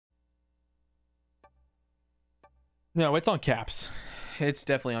No, it's on caps. It's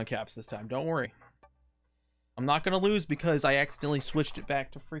definitely on caps this time. Don't worry. I'm not gonna lose because I accidentally switched it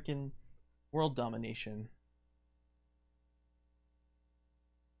back to freaking world domination.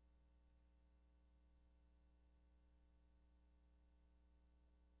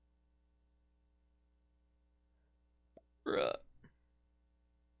 Bruh.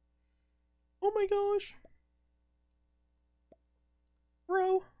 Oh my gosh.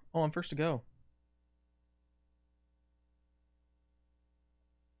 Bro. Oh, I'm first to go.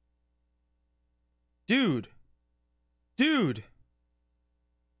 Dude. Dude.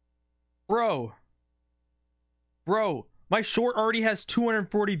 Bro. Bro. My short already has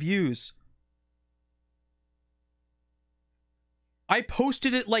 240 views. I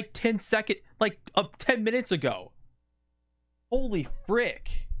posted it like 10 minutes ago. Holy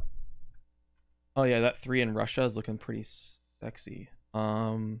frick. Oh yeah, that 3 in Russia is looking pretty sexy.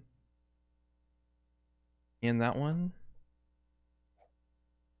 And that one?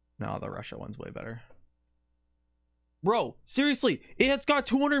 No, the Russia one's way better. Bro, seriously, it has got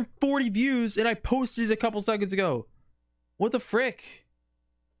 240 views and I posted it a couple seconds ago. What the frick?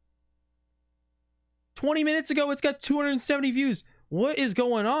 20 minutes ago, it's got 270 views. What is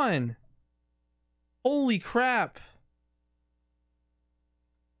going on? Holy crap.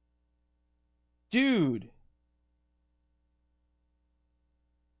 Dude.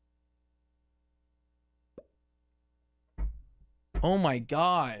 Oh my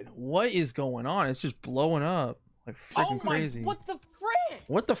god. What is going on? It's just blowing up. Like freaking crazy. What the frick?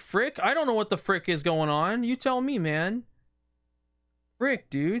 What the frick? I don't know what the frick is going on. You tell me, man. Frick,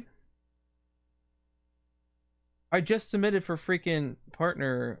 dude. I just submitted for freaking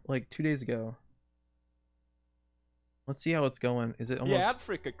partner like 2 days ago. Let's see how it's going. Is it almost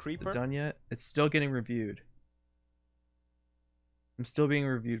done yet? It's still getting reviewed. I'm still being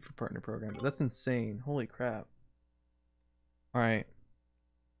reviewed for partner program, but that's insane. Holy crap. All right.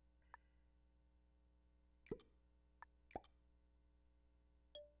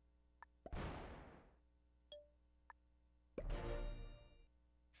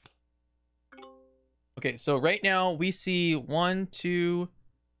 Okay, so right now we see 1, 2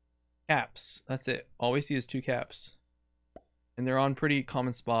 caps. That's it. All we see is 2 caps. And they're on pretty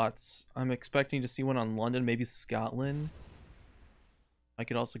common spots. I'm expecting to see one on London, maybe Scotland. I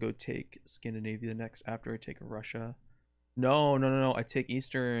could also go take Scandinavia next after I take Russia. No. I take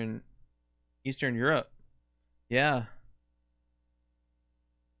Eastern Europe. Yeah.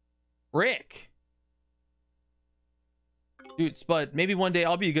 Rick. Dude, Spud, maybe one day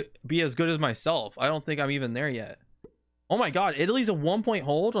I'll be as good as myself. I don't think I'm even there yet. Oh my god, Italy's a 1-point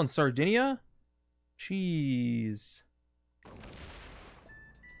hold on Sardinia? Jeez.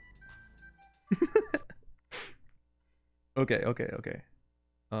 Okay.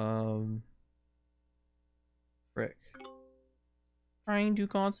 Frick. Trying to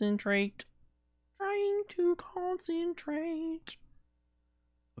concentrate.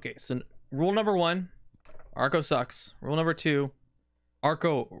 Okay, so rule number 1. Arco sucks. Rule number 2,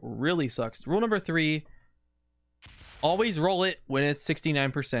 Arco really sucks. Rule number 3, always roll it when it's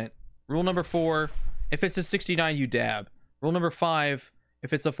 69%. Rule number 4, if it's a 69, you dab. Rule number 5,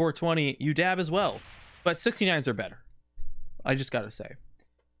 if it's a 420, you dab as well. But 69s are better. I just gotta say.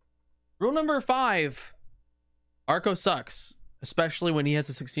 Rule number 5, Arco sucks, especially when he has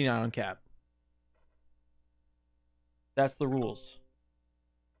a 69 on cap. That's the rules.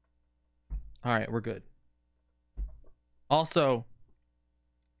 All right, we're good. Also,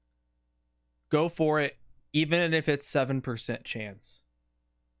 go for it, even if it's 7% chance.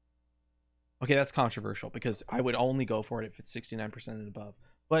 Okay, that's controversial because I would only go for it if it's 69% and above.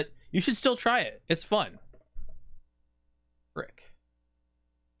 But you should still try it. It's fun. Frick.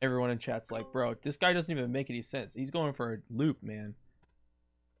 Everyone in chat's like, bro, this guy doesn't even make any sense. He's going for a loop, man.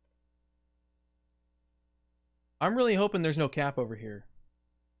 I'm really hoping there's no cap over here.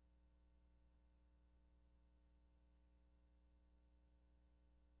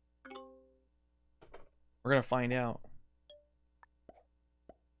 We're gonna find out.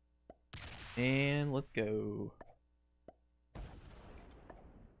 And let's go.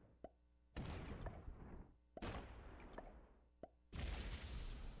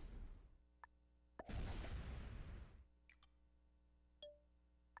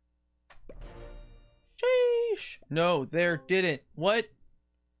 Sheesh. No, there didn't. What?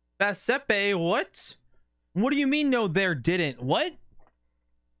 Basepe, what? What do you mean no, there didn't? What?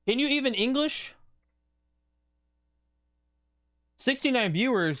 Can you even English? 69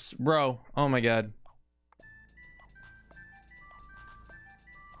 viewers, bro. Oh my god.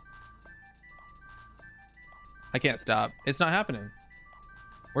 I can't stop. It's not happening.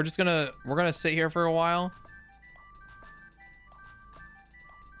 We're gonna sit here for a while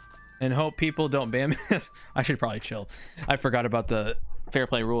and hope people don't ban me. I should probably chill. I forgot about the fair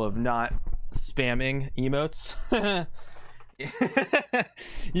play rule of not spamming emotes.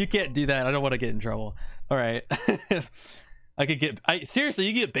 You can't do that. I don't want to get in trouble. All right. I could get seriously,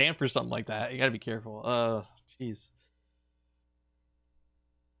 you get banned for something like that. You gotta be careful. Jeez.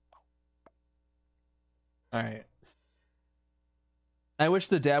 All right. I wish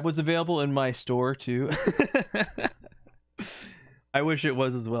the dab was available in my store too. I wish it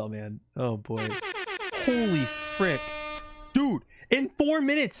was as well, man. Oh boy. Holy frick. Dude, in 4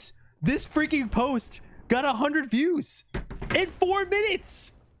 minutes, this freaking post got 100 views. In 4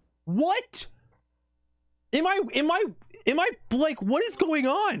 minutes. What? Am I like, what is going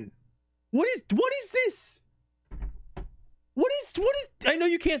on? What is this? What is I know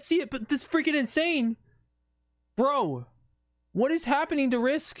you can't see it, but this is freaking insane. Bro, what is happening to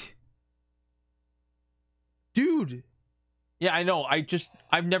Risk? Dude. Yeah, I know.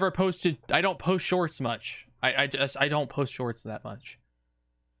 I've never posted. I don't post shorts much. I don't post shorts that much.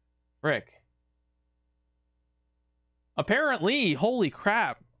 Frick. Apparently, holy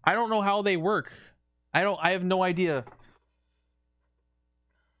crap. I don't know how they work. I have no idea.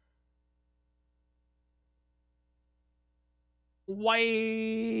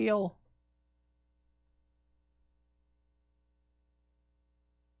 Whale.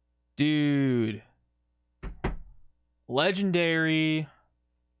 Dude. Legendary. I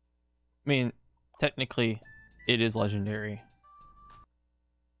mean, technically, it is legendary.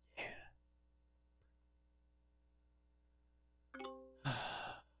 Yeah.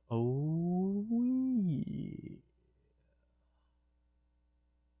 Oh. Yeah.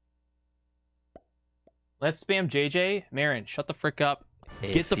 Let's spam JJ. Marin, shut the frick up.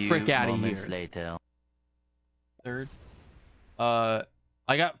 Get the frick out of here. Later. Third. I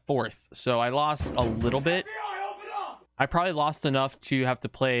got fourth, so I lost a little bit. I probably lost enough to have to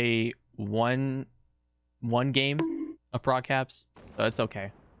play one game of Prog Caps, so it's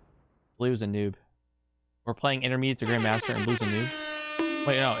okay. Blue's a noob. We're playing intermediate to grandmaster, and Blue's a noob.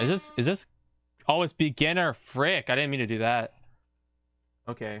 Wait, no, is this? Oh, it's beginner. Frick, I didn't mean to do that.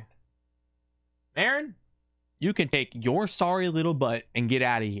 Okay, Aaron, you can take your sorry little butt and get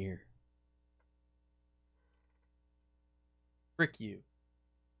out of here. Frick you.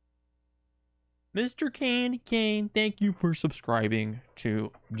 Mr. Candy Cane, thank you for subscribing to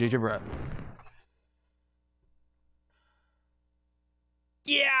JJbruhh.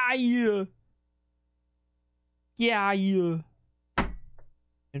 Yeah.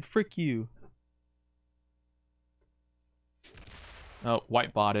 And frick you. Oh,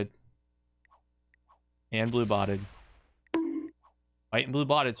 white botted. And blue botted. White and blue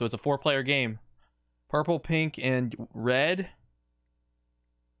botted, so it's a 4-player game. Purple, pink, and red.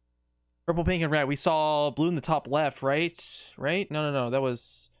 Purple, pink, and red. We saw blue in the top left, right? Right? No. That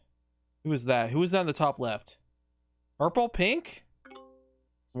was... Who was that? Who was that in the top left? Purple, pink?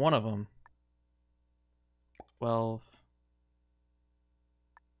 One of them. 12.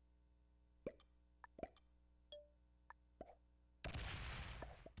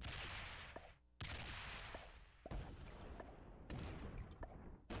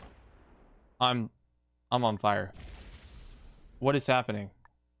 I'm on fire. What is happening?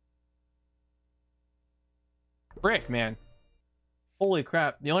 Frick, man. Holy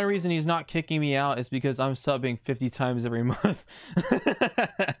crap. The only reason he's not kicking me out is because I'm subbing 50 times every month.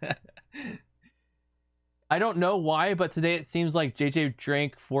 I don't know why, but today it seems like JJ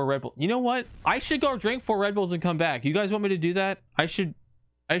drank 4 Red Bulls. You know what? I should go drink 4 Red Bulls and come back. You guys want me to do that? I should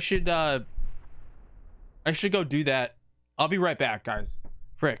go do that. I'll be right back, guys.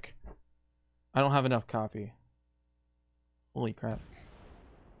 Frick. I don't have enough coffee. Holy crap.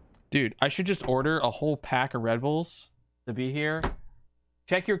 Dude, I should just order a whole pack of Red Bulls to be here.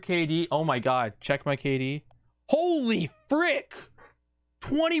 Check your KD. Oh my god. Check my KD. Holy frick!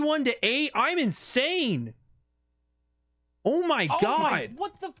 21-8? I'm insane! Oh my god!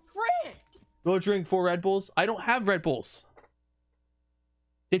 What the frick? Go drink 4 Red Bulls? I don't have Red Bulls.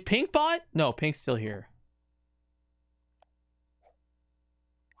 Did Pink bot? No, Pink's still here.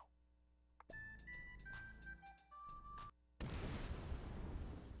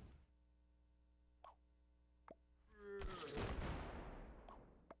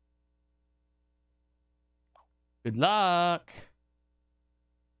 Good luck.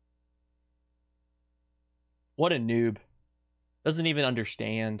 What a noob. Doesn't even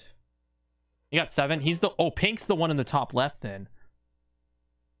understand. You got 7. He's the... Oh, Pink's the one in the top left then.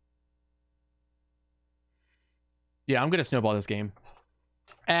 Yeah, I'm going to snowball this game.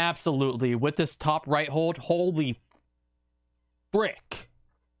 Absolutely. With this top right hold. Holy frick.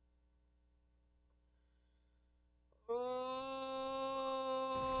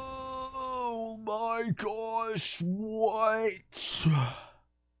 my gosh, what?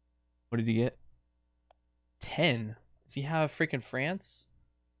 What did he get? 10. Does he have freaking France?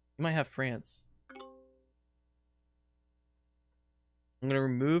 He might have France. I'm gonna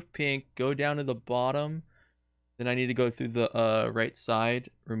remove pink, go down to the bottom. Then I need to go through the right side,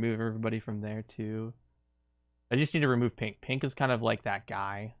 remove everybody from there too. I just need to remove pink. Pink is kind of like that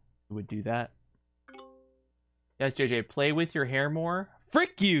guy who would do that. Yes, JJ, play with your hair more.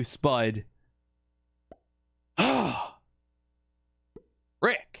 Frick you, Spud.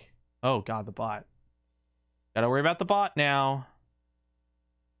 Rick. Oh god, the bot. Gotta worry about the bot now.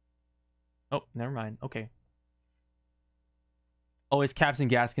 Oh, never mind. Okay. Oh, it's Caps and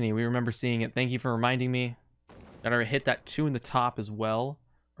Gascony. We remember seeing it. Thank you for reminding me. Gotta hit that 2 in the top as well.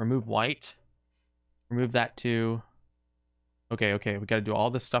 Remove white. Remove that 2. Okay, okay. We gotta do all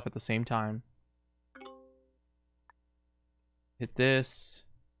this stuff at the same time. Hit this.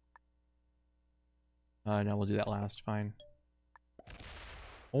 No, we'll do that last. Fine.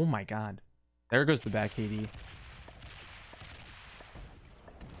 Oh my god. There goes the back KD.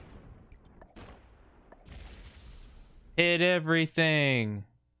 Hit everything.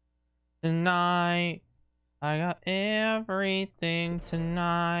 Tonight. I got everything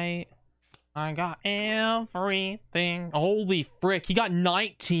tonight. I got everything. Holy frick. He got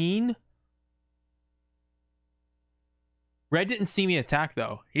 19? Red didn't see me attack,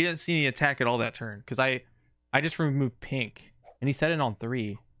 though. He didn't see me attack at all that turn. Because I just removed pink. And he set it on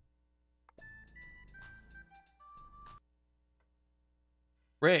 3.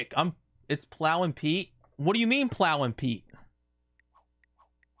 Frick. It's Plow and Pete. What do you mean Plow and Pete?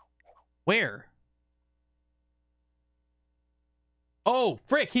 Where? Oh,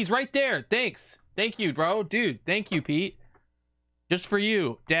 frick, he's right there. Thanks. Thank you, bro. Dude, thank you, Pete. Just for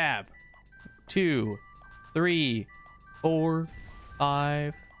you. Dab. 2, 3, 4,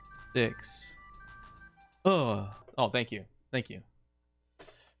 5, 6. Oh, thank you. Thank you.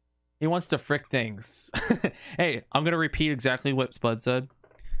 He wants to frick things. Hey, I'm going to repeat exactly what Spud said.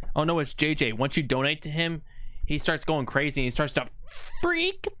 Oh, no, it's JJ. Once you donate to him, he starts going crazy and he starts to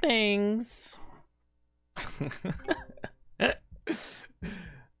freak things.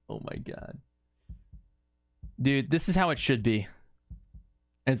 Oh my god. Dude, this is how it should be.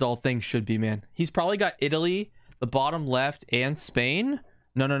 As all things should be, man. He's probably got Italy, the bottom left, and Spain.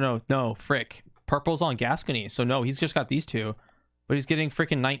 No, frick. Purple's on Gascony, so no, he's just got these 2. But he's getting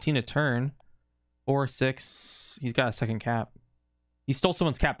freaking 19 a turn. 4, 6. He's got a second cap. He stole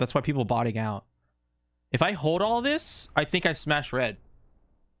someone's cap. That's why people botting out. If I hold all this, I think I smash red.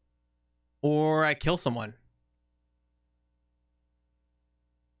 Or I kill someone.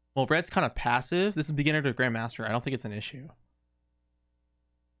 Well, red's kind of passive. This is beginner to grandmaster. I don't think it's an issue.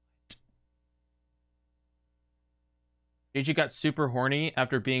 JJ got super horny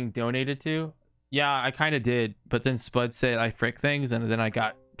after being donated to. Yeah, I kind of did. But then Spud said I frick things and then I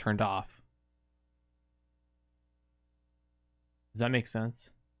got turned off. Does that make sense?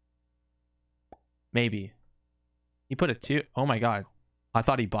 Maybe. He put a 2. Oh my god. I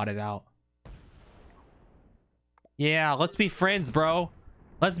thought he bought it out. Yeah, let's be friends, bro.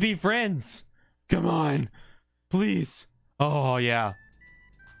 Let's be friends. Come on. Please. Oh, yeah.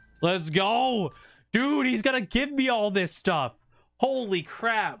 Let's go. Dude, he's gonna give me all this stuff. Holy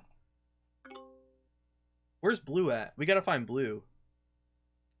crap. Where's blue at? We gotta find blue.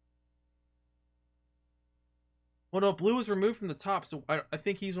 Well, no, blue was removed from the top, so I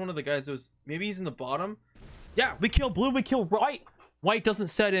think he's one of the guys that was... Maybe he's in the bottom? Yeah, we kill blue, we kill white. White doesn't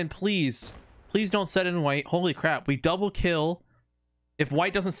set in, please. Please don't set in white. Holy crap, we double kill. If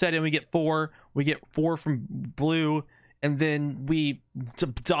white doesn't set in, we get 4. We get 4 from blue, and then we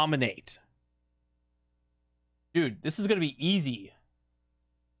dominate. Dude, this is going to be easy.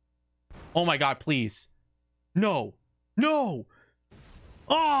 Oh my god, please. No. No!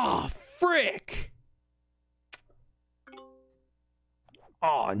 Oh, frick!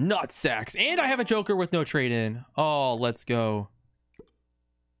 Oh, nutsacks. And I have a Joker with no trade-in. Oh, let's go.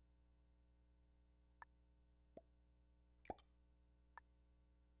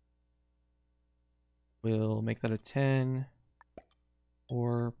 We'll make that a 10.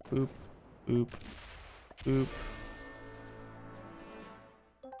 Or boop, boop, boop.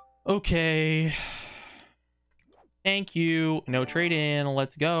 Okay. Thank you. No trade-in.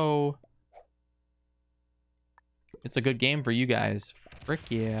 Let's go. It's a good game for you guys. Frick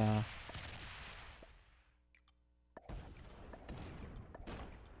yeah.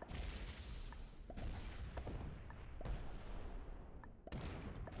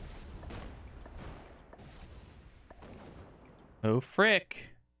 Oh,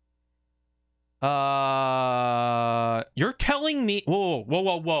 frick. You're telling me... Whoa, whoa,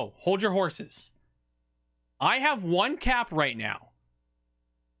 whoa, whoa. Hold your horses. I have one cap right now.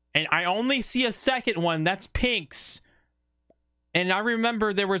 And I only see a second one. That's Pink's. And I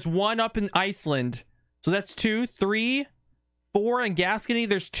remember there was one up in Iceland. So that's 2, 3, 4 in Gascony.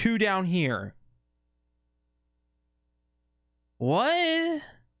 There's 2 down here. What?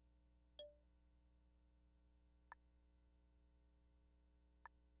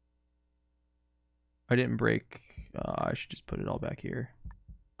 I didn't break. I should just put it all back here.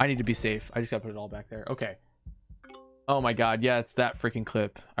 I need to be safe. I just gotta put it all back there. Okay. Oh my god. Yeah, it's that freaking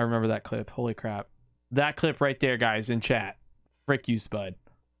clip. I remember that clip. Holy crap. That clip right there, guys, in chat. Frick you, Spud.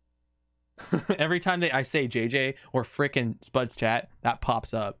 Every time I say JJ or frickin' Spud's chat, that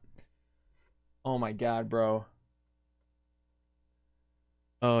pops up. Oh my god, bro.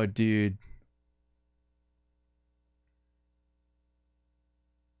 Oh, dude.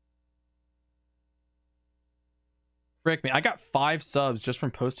 Frick me. I got 5 subs just from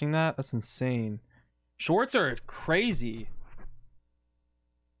posting that. That's insane. Shorts are crazy.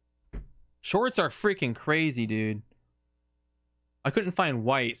 Shorts are freaking crazy, dude. I couldn't find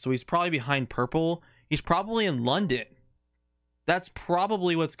white, so he's probably behind purple. He's probably in London. That's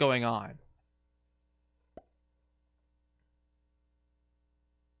probably what's going on.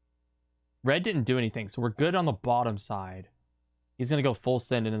 Red didn't do anything, so we're good on the bottom side. He's going to go full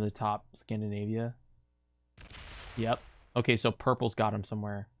send into the top Scandinavia. Yep. Okay, so purple's got him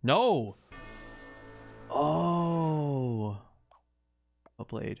somewhere. No! Oh. Well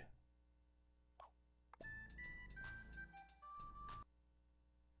played.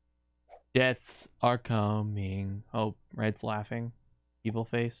 Deaths are coming. Oh, Red's laughing. Evil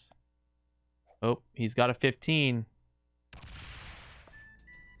face. Oh, he's got a 15.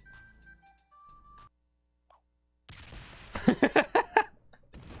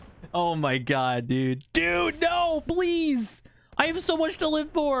 Oh my god, dude. Dude, no, please. I have so much to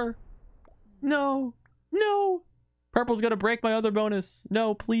live for. No. No. Purple's gonna break my other bonus.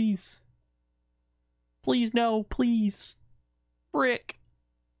 No, please. Please, no, please. Frick.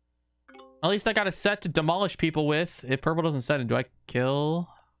 At least I got a set to demolish people with. If purple doesn't set it, do I kill?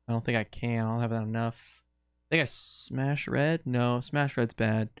 I don't think I can. I don't have that enough. I think I smash red? No, smash red's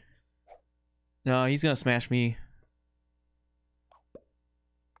bad. No, he's gonna smash me.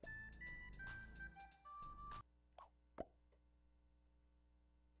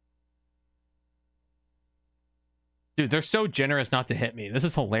 Dude, they're so generous not to hit me. This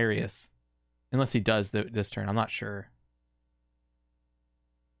is hilarious. Unless he does this turn. I'm not sure.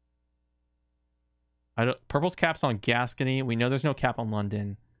 Purple's cap's on Gascony. We know there's no cap on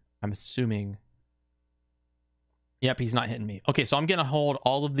London. I'm assuming. Yep, he's not hitting me. Okay, so I'm going to hold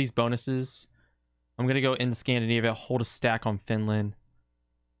all of these bonuses. I'm going to go into Scandinavia, hold a stack on Finland.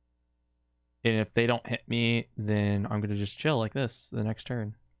 And if they don't hit me, then I'm going to just chill like this the next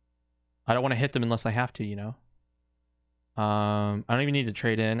turn. I don't want to hit them unless I have to, you know? I don't even need to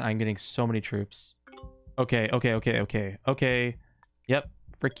trade in. I'm getting so many troops. Okay. Yep,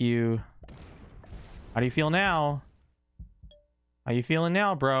 frick you. How do you feel now? How you feeling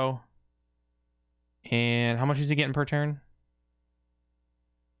now, bro? And how much is he getting per turn?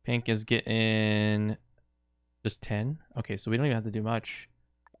 Pink is getting just 10. Okay, so we don't even have to do much.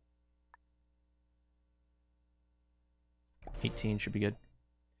 18 should be good.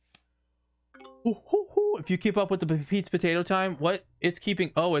 If you keep up with the Pete's Potato Time, what? It's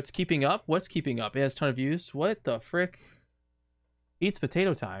keeping... Oh, it's keeping up? What's keeping up? It has a ton of views. What the frick? Pete's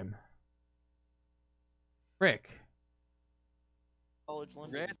Potato Time. Frick.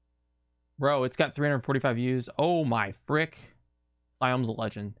 Bro, it's got 345 views. Oh my frick. Siam's a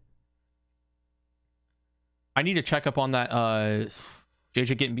legend. I need to check up on that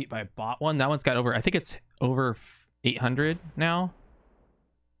JJ getting beat by a bot one. That one's got over... I think it's over 800 now.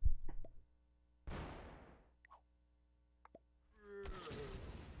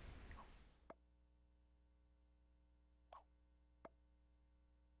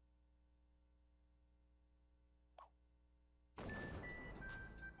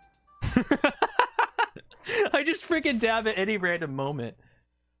 I just freaking dab at any random moment.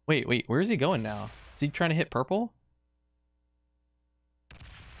 Wait, where is he going now? Is he trying to hit purple?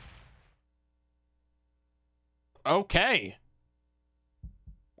 Okay.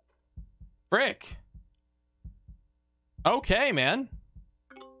 Frick. Okay, man.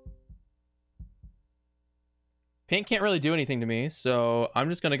 Pink can't really do anything to me, so I'm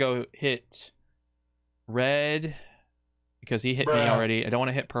just gonna go hit red because he hit me already. I don't want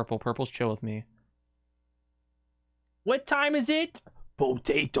to hit purple. Purple's chill with me. What time is it?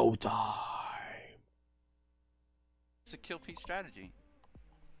 Potato time. It's a kill Pete strategy.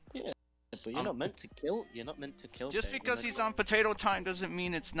 Yeah, but you're not meant to kill. You're not meant to kill. Just because he's on potato time doesn't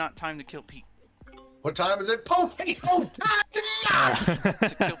mean it's not time to kill Pete. What time is it? Potato time!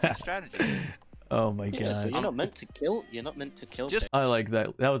 It's a kill Pete strategy. Oh my Yeah, god. but you're not meant to kill. You're not meant to kill. Just- I like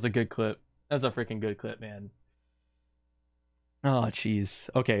that. That was a good clip. That's a freaking good clip, man. Oh jeez.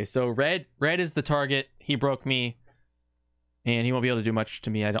 Okay, so red is the target. He broke me, and he won't be able to do much to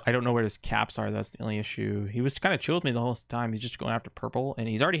me. I don't know where his caps are. That's the only issue. He was kind of chill with me the whole time. He's just going after purple, and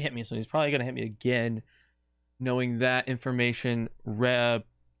he's already hit me, so he's probably gonna hit me again. Knowing that information,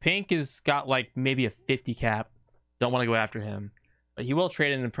 pink has got like maybe a 50 cap. Don't want to go after him, but he will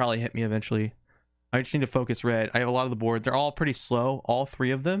trade in and probably hit me eventually. I just need to focus red. I have a lot of the board. They're all pretty slow, all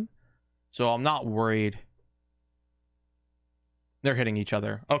three of them, so I'm not worried. They're hitting each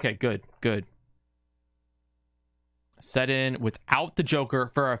other. Okay, good. Set in without the Joker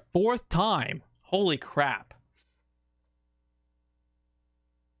for a 4th time. Holy crap.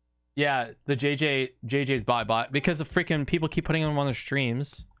 Yeah, the JJ's bot because of freaking people keep putting them on their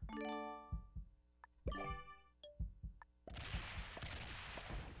streams.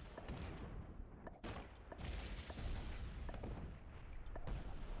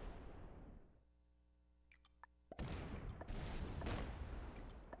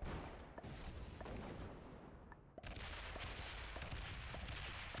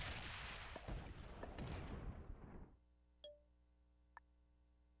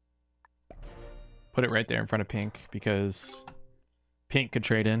 Put it right there in front of pink because pink could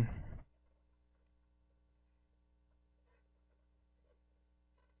trade in.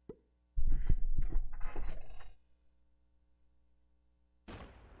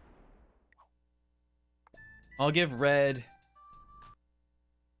 I'll give red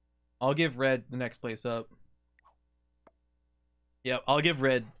the next place up. Yep, I'll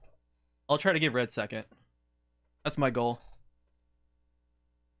try to give red second. That's my goal.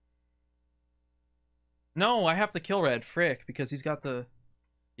 No, I have to kill red, frick, because he's got the...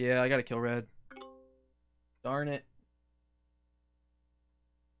 Yeah, I gotta kill red. Darn it.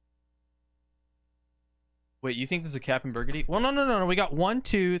 Wait, you think this is a cap in Burgundy? Well, no. We got 1,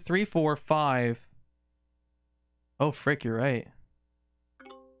 2, 3, 4, 5. Oh, frick, you're right.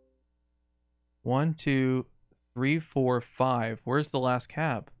 1, 2, 3, 4, 5. Where's the last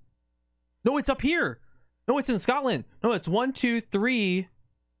cap? No, it's up here. No, it's in Scotland. No, it's 1, 2, 3.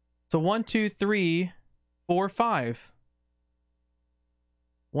 So 1, 2, 3, 4, 5.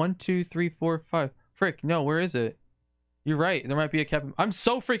 1, 2, 3, 4, 5. Frick, no, where is it? You're right. There might be a cap. I'm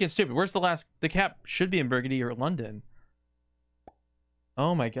so freaking stupid. Where's the last? The cap should be in Burgundy or London.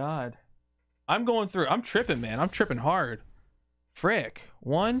 Oh my god. I'm going through. I'm tripping, man. I'm tripping hard. Frick.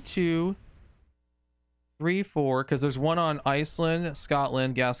 1, 2, 3, 4. Because there's one on Iceland,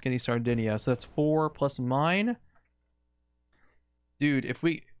 Scotland, Gascony, Sardinia. So that's 4 plus mine. Dude,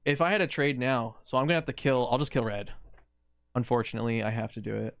 if I had a trade now, so I'm gonna have to kill. I'll just kill red. Unfortunately, I have to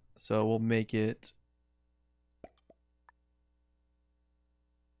do it. So we'll make it.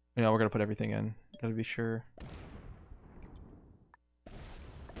 You know, we're gonna put everything in. Gotta be sure.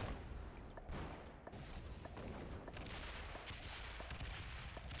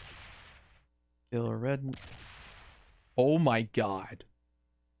 Kill a red. Oh my god.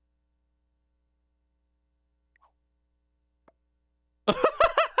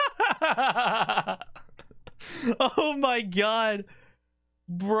 Oh my god.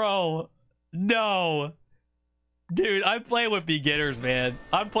 Bro. No. Dude, I'm playing with beginners, man.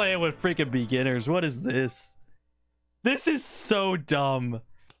 I'm playing with freaking beginners. What is this? This is so dumb.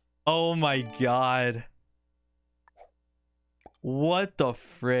 Oh my god. What the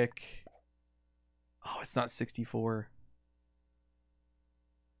frick? Oh, it's not 64.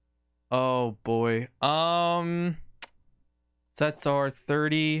 Oh boy. Sets are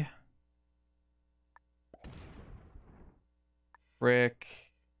 30.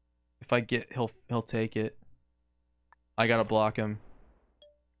 Frick. If I get, he'll take it. I gotta block him.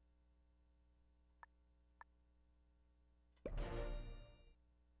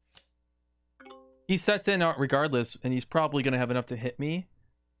 He sets in regardless, and he's probably gonna have enough to hit me.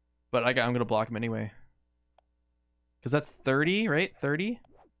 But I'm gonna block him anyway. Because that's 30, right? 30?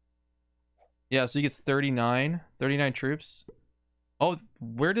 Yeah, so he gets 39. 39 troops. Oh,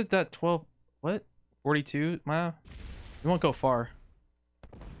 where did that 12... What? 42? Wow. He won't go far.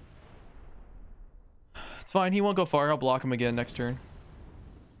 It's fine, he won't go far. I'll block him again next turn.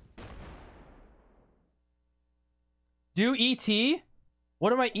 Do ET?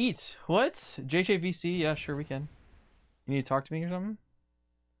 What do I eat? What? JJVC? Yeah, sure we can. You need to talk to me or something?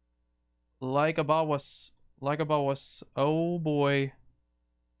 Like about was... Oh boy.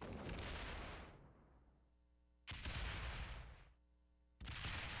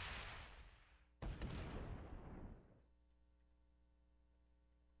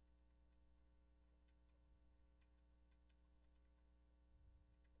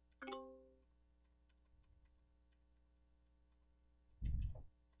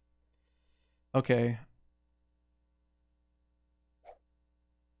 Okay.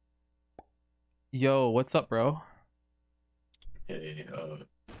 Yo, what's up, bro? Hey,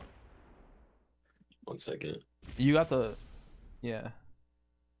 1 second. You got the, yeah.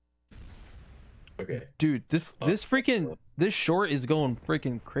 Okay. Dude, this freaking this short is going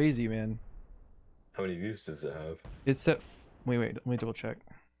freaking crazy, man. How many views does it have? It's at wait, let me double check.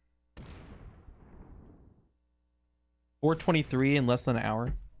 423 in less than an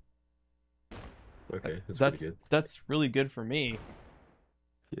hour. Okay, that's pretty good. That's really good for me.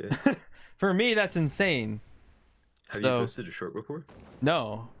 Yeah. For me, that's insane. Have you posted a short before?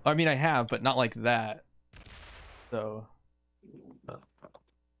 No, I mean I have, but not like that. So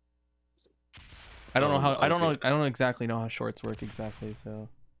I don't know how. I don't exactly know how shorts work exactly. So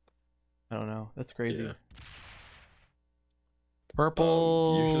I don't know. That's crazy. Yeah.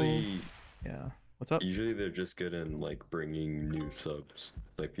 Purple. Usually. Yeah. What's up? Usually they're just good in like bringing new subs,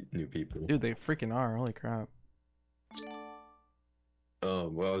 like new people. Dude, they freaking are. Holy crap.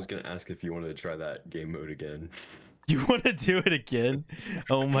 Well, I was gonna ask if you wanted to try that game mode again. You want to do it again?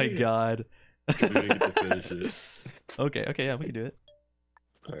 Oh my god. We didn't get to finish it. Okay, yeah, we can do it.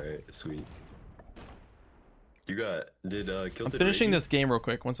 Alright, sweet. You got Kilted I'm finishing Radio? this game real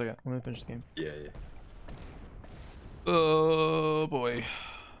quick. 1 second. I'm gonna finish the game. Yeah. Oh boy.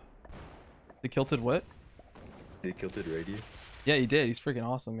 The Kilted what? Did Kilted Radio? Yeah, he did. He's freaking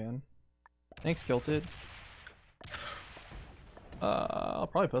awesome, man. Thanks, Kilted. I'll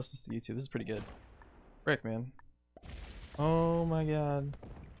probably post this to YouTube. This is pretty good. Frick, man. Oh my god.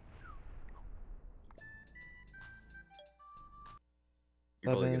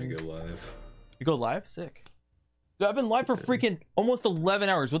 You're probably gonna go live. You go live? Sick. Dude, I've been live for freaking almost 11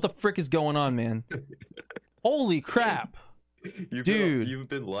 hours. What the frick is going on, man? Holy crap. Dude. You've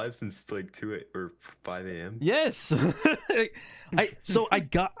been live since like 2 or 5 a.m. Yes. I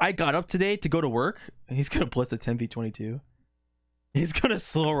got up today to go to work. He's gonna blitz a 10v22. He's gonna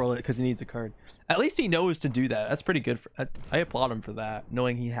slow roll it because he needs a card. At least he knows to do that. That's pretty good. I applaud him for that,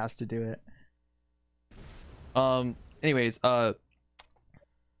 knowing he has to do it. Anyways, what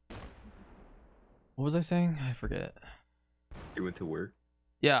was I saying? I forget. You went to work?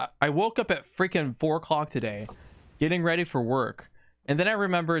 Yeah, I woke up at freaking 4 o'clock today, getting ready for work. And then I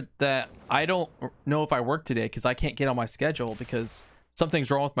remembered that I don't know if I work today because I can't get on my schedule because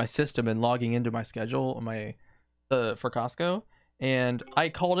something's wrong with my system and logging into my schedule on for Costco. And I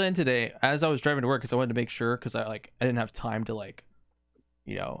called in today as I was driving to work because I wanted to make sure because I didn't have time to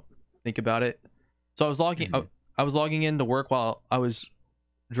think about it. So I was logging into work while I was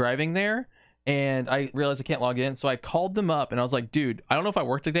driving there, and I realized I can't log in. So I called them up and I was like, dude, I don't know if I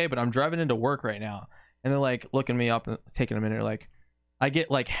work today, but I'm driving into work right now. And they're like looking me up and taking a minute. Like I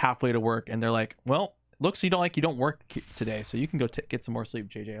get like halfway to work and they're like, well, looks you don't work today, so you can go get some more sleep,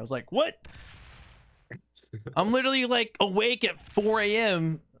 JJ. I was like, what? I'm literally like awake at 4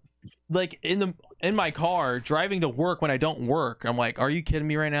 a.m. like in my car driving to work when I don't work. I'm like, are you kidding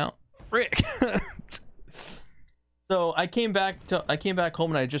me right now? Frick. So I came back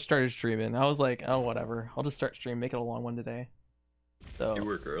home and I just started streaming. I was like, oh whatever, I'll just start streaming, make it a long one today. So You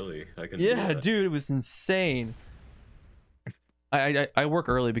work early. I can. yeah, dude, it was insane. I work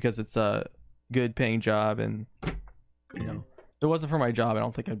early because it's a good paying job, and if it wasn't for my job, I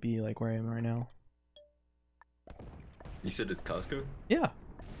don't think I'd be like where I am right now. You said it's Costco? Yeah.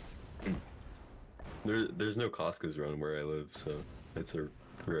 There's no Costco's around where I live, so it's a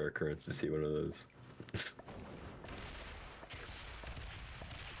rare occurrence to see one of those.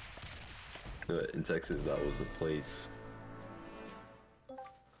 In Texas, that was the place.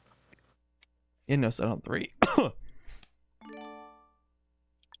 In no set on 3.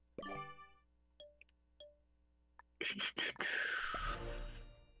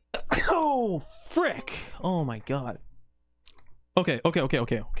 Oh frick! Oh my god. Okay.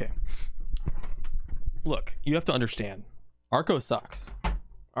 Look, you have to understand. Arco sucks.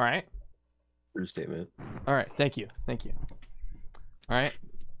 All right. True statement. All right. Thank you. All right.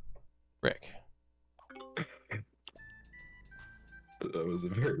 Rick. That was a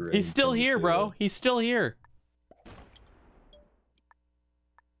very random He's still thing to here, say. bro. He's still here.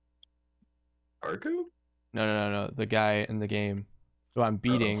 Arco? No. The guy in the game who I'm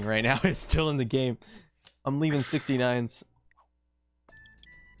beating right now is still in the game. I'm leaving 69s.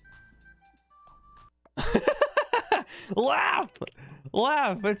 Laugh!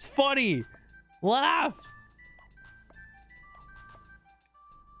 It's funny. Laugh.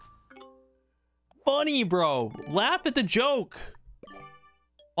 Funny, bro. Laugh at the joke.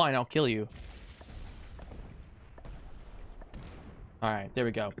 Fine, I'll kill you. All right, there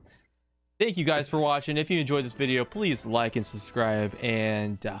we go. Thank you guys for watching. If you enjoyed this video, please like and subscribe.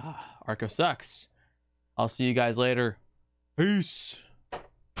 And Arco sucks. I'll see you guys later. Peace.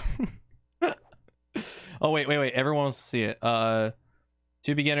 Oh wait. Everyone wants to see it.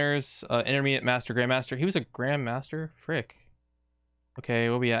 2 beginners, intermediate, master, grandmaster. He was a grandmaster. Frick. Okay,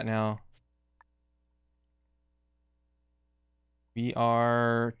 where we at now? We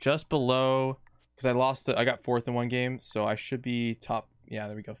are just below, because I lost it. I got 4th in one game, so I should be top. Yeah,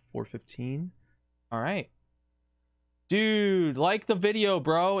 there we go. 415. All right. Dude, like the video,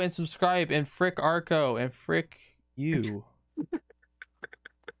 bro, and subscribe, and frick Arco, and frick you.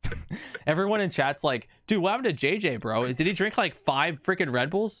 Everyone in chat's like, dude, what happened to JJ, bro? Did he drink like 5 freaking Red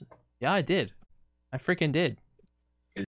Bulls? Yeah, I did. I freaking did.